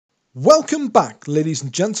Welcome back, ladies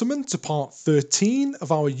and gentlemen, to part 13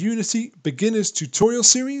 of our Unity Beginners tutorial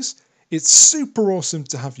series. It's super awesome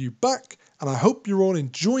to have you back, and I hope you're all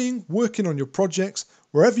enjoying working on your projects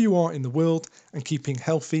wherever you are in the world and keeping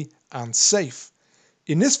healthy and safe.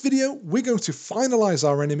 In this video, we're going to finalize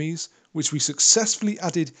our enemies, which we successfully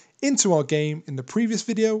added into our game in the previous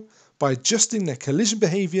video by adjusting their collision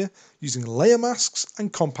behavior using layer masks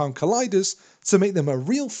and compound colliders to make them a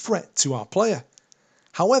real threat to our player.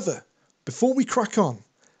 However, before we crack on,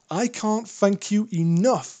 I can't thank you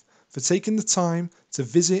enough for taking the time to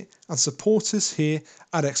visit and support us here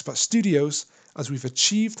at Expat Studios, as we've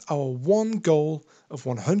achieved our one goal of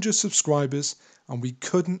 100 subscribers and we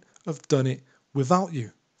couldn't have done it without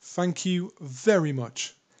you. Thank you very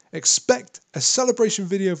much. Expect a celebration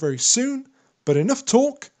video very soon, but enough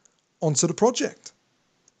talk, onto the project.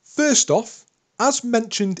 First off, as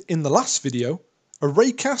mentioned in the last video, a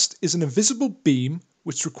Raycast is an invisible beam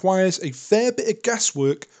which requires a fair bit of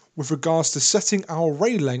guesswork with regards to setting our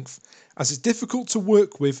ray length, as it's difficult to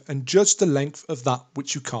work with and judge the length of that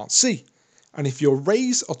which you can't see. And if your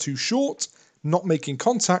rays are too short, not making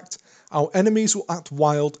contact, our enemies will act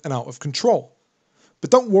wild and out of control. But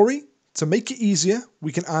don't worry, to make it easier,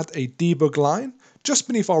 we can add a debug line just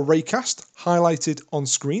beneath our Raycast, highlighted on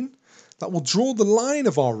screen, that will draw the line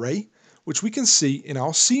of our ray, which we can see in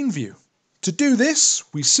our scene view. To do this,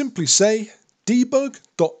 we simply say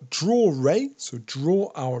debug.drawRay, so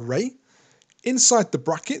draw our ray. Inside the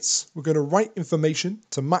brackets, we're going to write information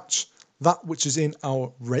to match that which is in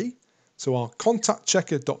our ray. So our contact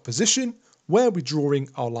checker.position, where we're drawing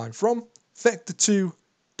our line from.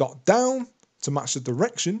 Vector2.down to match the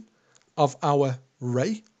direction of our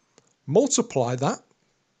ray. Multiply that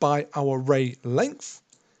by our ray length.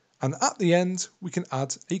 And at the end, we can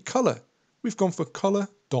add a color. We've gone for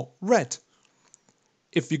color.red.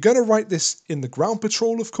 If you're going to write this in the ground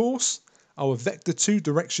patrol, of course, our vector2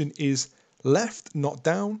 direction is left, not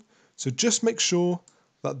down. So just make sure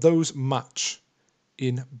that those match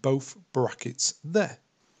in both brackets there.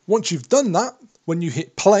 Once you've done that, when you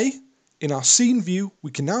hit play, in our scene view,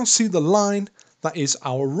 we can now see the line that is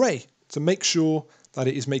our ray to make sure that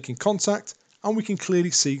it is making contact, and we can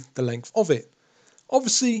clearly see the length of it.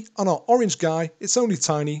 Obviously, on our orange guy, it's only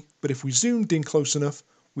tiny, but if we zoomed in close enough,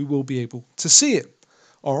 we will be able to see it.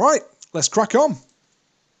 Alright, let's crack on.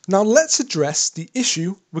 Now let's address the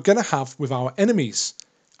issue we're going to have with our enemies.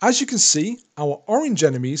 As you can see, our orange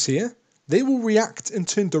enemies here, they will react and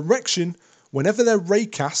turn direction whenever their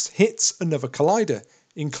Raycast hits another collider,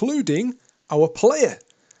 including our player.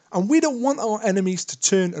 And we don't want our enemies to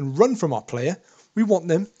turn and run from our player, we want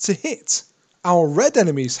them to hit. Our red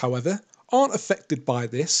enemies, however, aren't affected by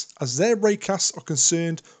this, as their Raycasts are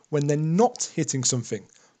concerned when they're not hitting something,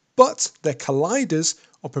 but their colliders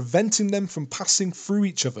are preventing them from passing through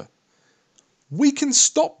each other. We can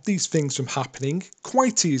stop these things from happening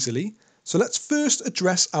quite easily, so let's first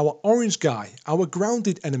address our orange guy, our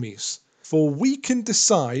grounded enemies, for we can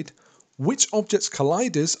decide which object's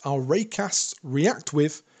colliders our Raycasts react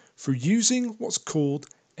with through using what's called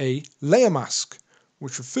a layer mask,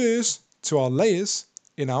 which refers to our layers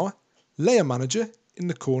in our layer manager in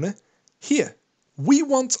the corner here. We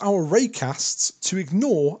want our Raycasts to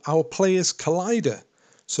ignore our player's collider,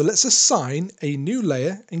 so let's assign a new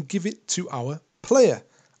layer and give it to our player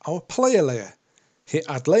layer. Hit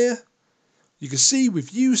add layer. You can see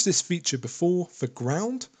we've used this feature before for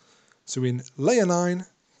ground, so in layer 9,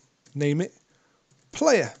 name it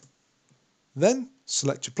player. Then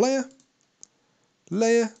select your player,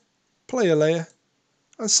 player layer,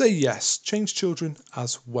 and say yes, change children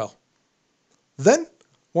as well. Then,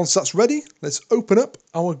 once that's ready, let's open up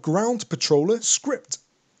our ground patroller script.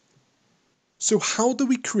 So how do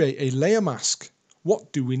we create a layer mask?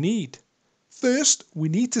 What do we need? First, we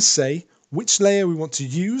need to say which layer we want to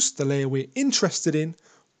use, the layer we're interested in,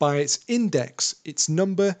 by its index, its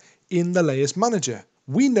number in the layers manager.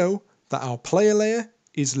 We know that our player layer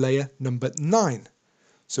is layer number 9.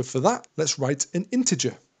 So for that, let's write an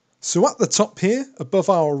integer. So at the top here, above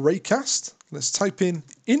our Raycast, let's type in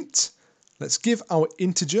int. Let's give our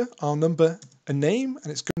integer, our number, a name,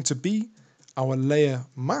 and it's going to be our layer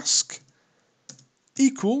mask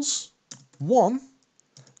equals 1.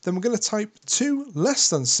 Then we're going to type 2 less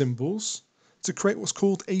than symbols to create what's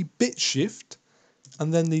called a bit shift,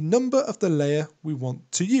 and then the number of the layer we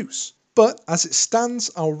want to use. But as it stands,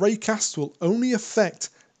 our Raycast will only affect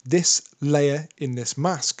this layer in this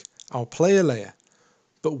mask, our player layer.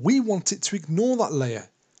 But we want it to ignore that layer,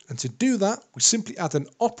 and to do that, we simply add an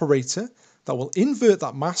operator that will invert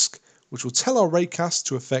that mask, which will tell our Raycast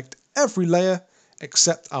to affect every layer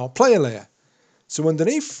except our player layer. So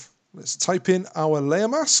underneath, let's type in our layer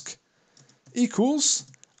mask equals,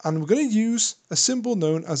 and we're going to use a symbol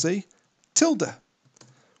known as a tilde,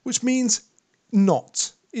 which means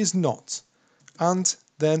not, is not, and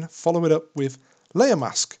then follow it up with layer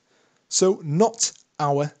mask. So not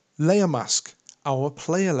our layer mask, our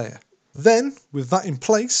player layer. Then with that in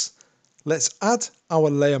place, let's add our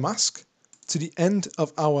layer mask to the end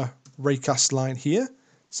of our raycast line here.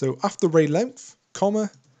 So after ray length, comma,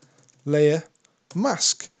 layer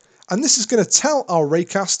mask. And this is going to tell our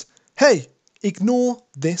raycast, hey, ignore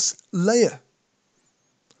this layer.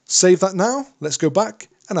 Save that now. Let's go back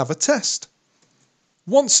and have a test.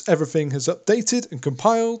 Once everything has updated and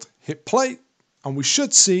compiled, hit play, and we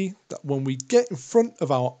should see that when we get in front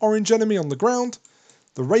of our orange enemy on the ground,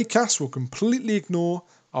 the raycast will completely ignore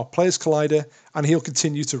our player's collider and he'll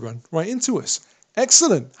continue to run right into us.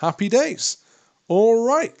 Excellent, happy days. All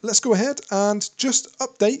right, let's go ahead and just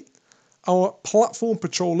update our platform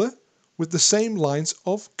controller with the same lines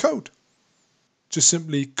of code. Just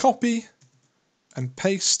simply copy and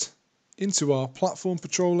paste into our platform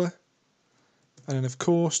controller, and then of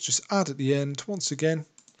course just add at the end once again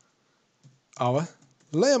our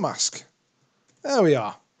layer mask. There we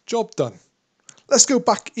are, job done. Let's go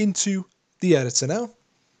back into the editor now.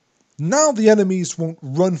 Now the enemies won't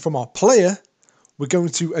run from our player. We're going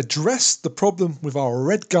to address the problem with our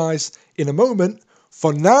red guys in a moment.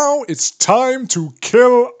 For now, it's time to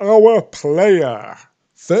kill our player.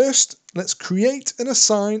 First, let's create and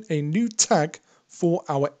assign a new tag for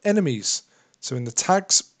our enemies. So in the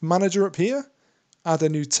tags manager up here, add a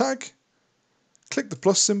new tag, click the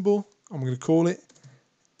plus symbol, and we're going to call it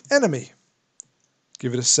enemy.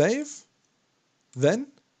 Give it a save. Then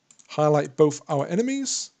highlight both our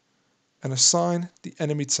enemies and assign the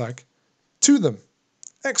enemy tag to them.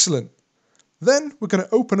 Excellent. Then we're going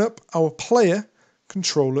to open up our player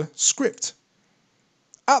controller script.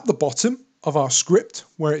 At the bottom of our script,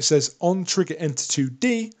 where it says on trigger enter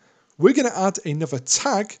 2D, we're going to add another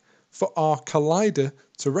tag for our collider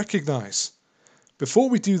to recognize. Before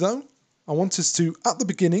we do though, I want us to, at the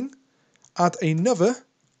beginning, add another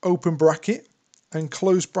open bracket and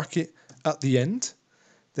close bracket at the end.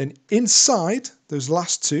 Then inside those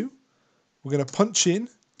last two, we're going to punch in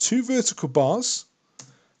 2 vertical bars,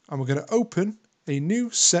 and we're going to open a new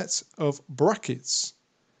set of brackets.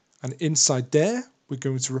 And inside there, we're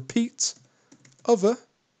going to repeat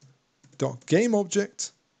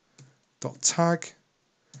other.gameObject.tag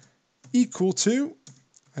equal to,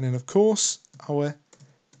 and then of course, our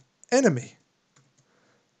enemy.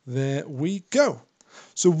 There we go.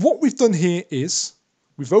 So what we've done here is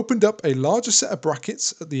we've opened up a larger set of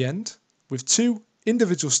brackets at the end with 2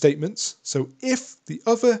 individual statements. So if the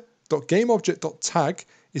other.gameObject.tag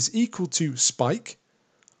is equal to spike,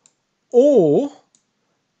 or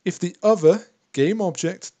if the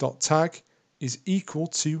other.gameObject.tag is equal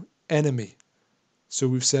to enemy. So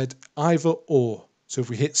we've said either or. So if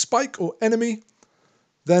we hit spike or enemy,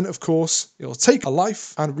 then of course it'll take a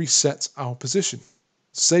life and reset our position.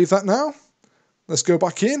 Save that now. Let's go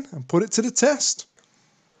back in and put it to the test.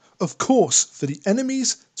 Of course, for the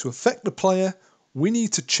enemies to affect the player, we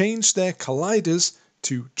need to change their colliders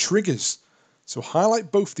to triggers. So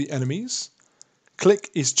highlight both the enemies, click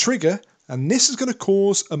is trigger, and this is going to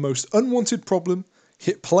cause a most unwanted problem.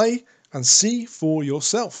 Hit play and see for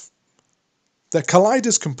yourself. Their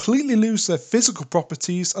colliders completely lose their physical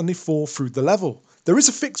properties and they fall through the level. There is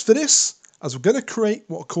a fix for this, as we're going to create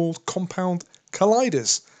what are called compound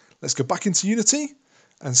colliders. Let's go back into Unity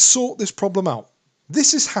and sort this problem out.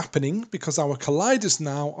 This is happening because our colliders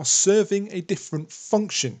now are serving a different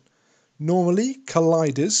function. Normally,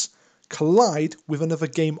 colliders collide with another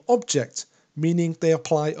game object, meaning they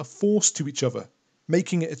apply a force to each other.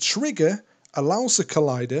 Making it a trigger allows the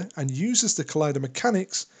collider and uses the collider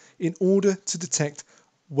mechanics in order to detect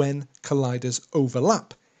when colliders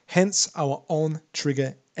overlap, hence our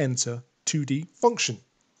onTriggerEnter2D function.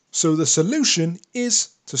 So the solution is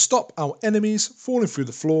to stop our enemies falling through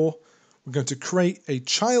the floor. We're going to create a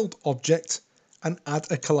child object and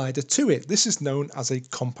add a collider to it. This is known as a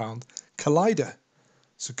compound collider.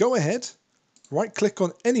 So go ahead, right click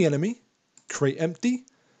on any enemy, create empty,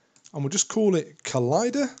 and we'll just call it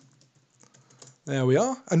collider. There we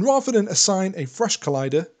are. And rather than assign a fresh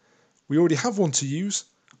collider, we already have one to use,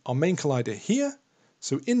 our main collider here.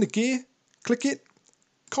 So in the gear, click it,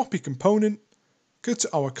 copy component, go to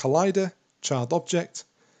our collider, child object,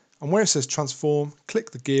 and where it says transform,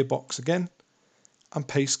 click the gearbox again and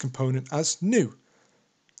paste component as new.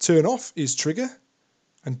 Turn off is trigger,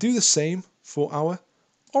 and do the same for our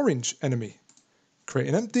orange enemy. Create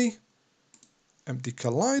an empty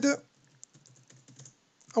collider,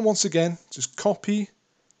 and once again just copy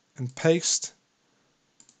and paste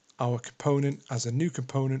our component as a new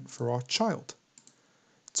component for our child.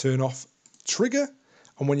 Turn off trigger,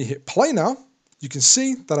 and when you hit play now, you can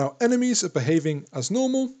see that our enemies are behaving as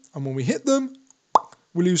normal, and when we hit them,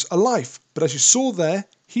 we lose a life. But as you saw there,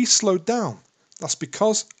 he slowed down. That's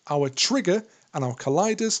because our trigger and our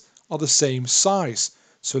colliders are the same size.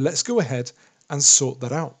 So let's go ahead and sort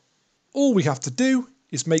that out. All we have to do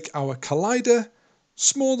is make our collider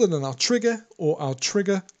smaller than our trigger, or our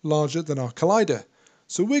trigger larger than our collider.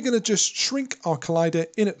 So we're going to just shrink our collider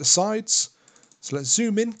in at the sides. So let's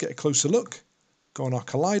zoom in, get a closer look, go on our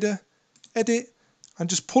collider, edit, and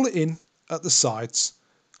just pull it in at the sides.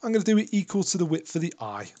 I'm going to do it equal to the width of the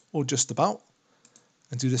eye, or just about,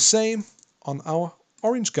 and do the same on our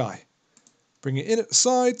orange guy. Bring it in at the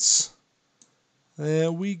sides.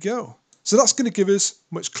 There we go. So that's going to give us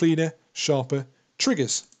much cleaner, sharper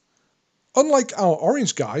triggers. Unlike our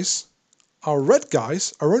orange guys, our red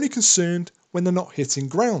guys are only concerned when they're not hitting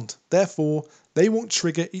ground. Therefore, they won't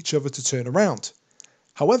trigger each other to turn around.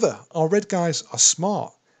 However, our red guys are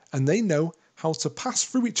smart and they know how to pass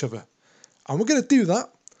through each other. And we're going to do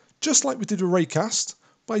that just like we did with Raycast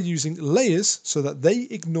by using layers so that they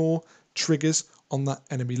ignore triggers on that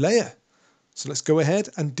enemy layer. So let's go ahead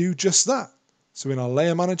and do just that. So in our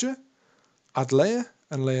layer manager, add layer,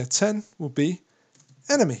 and layer 10 will be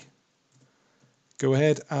enemy. Go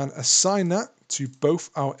ahead and assign that to both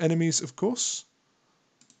our enemies, of course.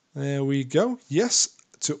 There we go. Yes,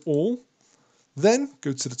 to all. Then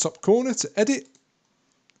go to the top corner to edit,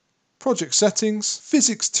 project settings,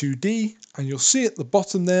 physics 2D, and you'll see at the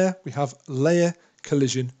bottom there we have layer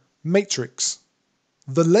collision matrix.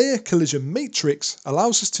 The layer collision matrix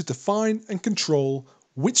allows us to define and control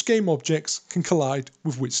which game objects can collide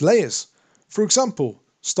with which layers. For example,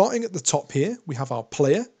 starting at the top here, we have our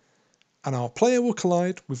player, and our player will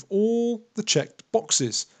collide with all the checked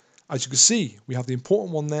boxes. As you can see, we have the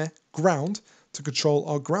important one there, ground, to control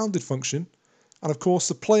our grounded function. And of course,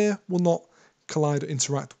 the player will not collide or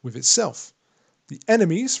interact with itself. The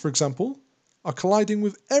enemies, for example, are colliding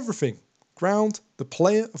with everything. Ground, the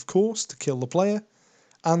player, of course, to kill the player,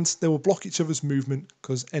 and they will block each other's movement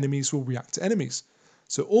because enemies will react to enemies.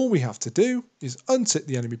 So all we have to do is untick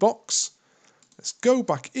the enemy box. Let's go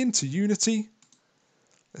back into Unity.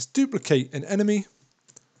 Let's duplicate an enemy,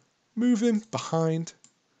 move him behind,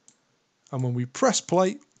 and when we press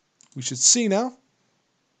play, we should see now.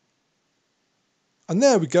 And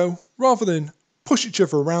there we go. Rather than push each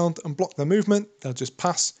other around and block their movement, they'll just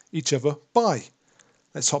pass each other by.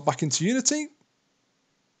 Let's hop back into Unity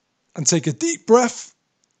and take a deep breath,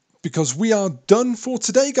 because we are done for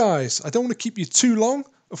today, guys. I don't want to keep you too long.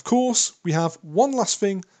 Of course, we have one last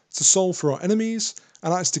thing to solve for our enemies,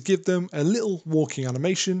 and that is to give them a little walking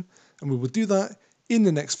animation, and we will do that in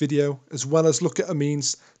the next video, as well as look at a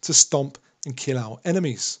means to stomp and kill our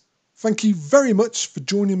enemies. Thank you very much for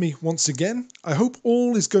joining me once again. I hope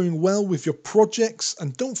all is going well with your projects,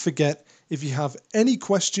 and don't forget, if you have any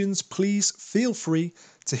questions, please feel free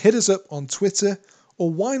to hit us up on Twitter, or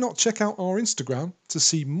why not check out our Instagram to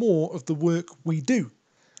see more of the work we do.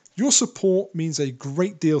 Your support means a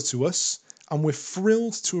great deal to us, and we're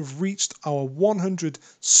thrilled to have reached our 100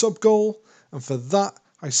 sub goal, and for that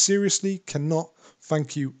I seriously cannot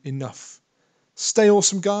thank you enough. Stay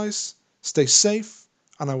awesome, guys, stay safe,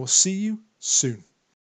 and I will see you soon.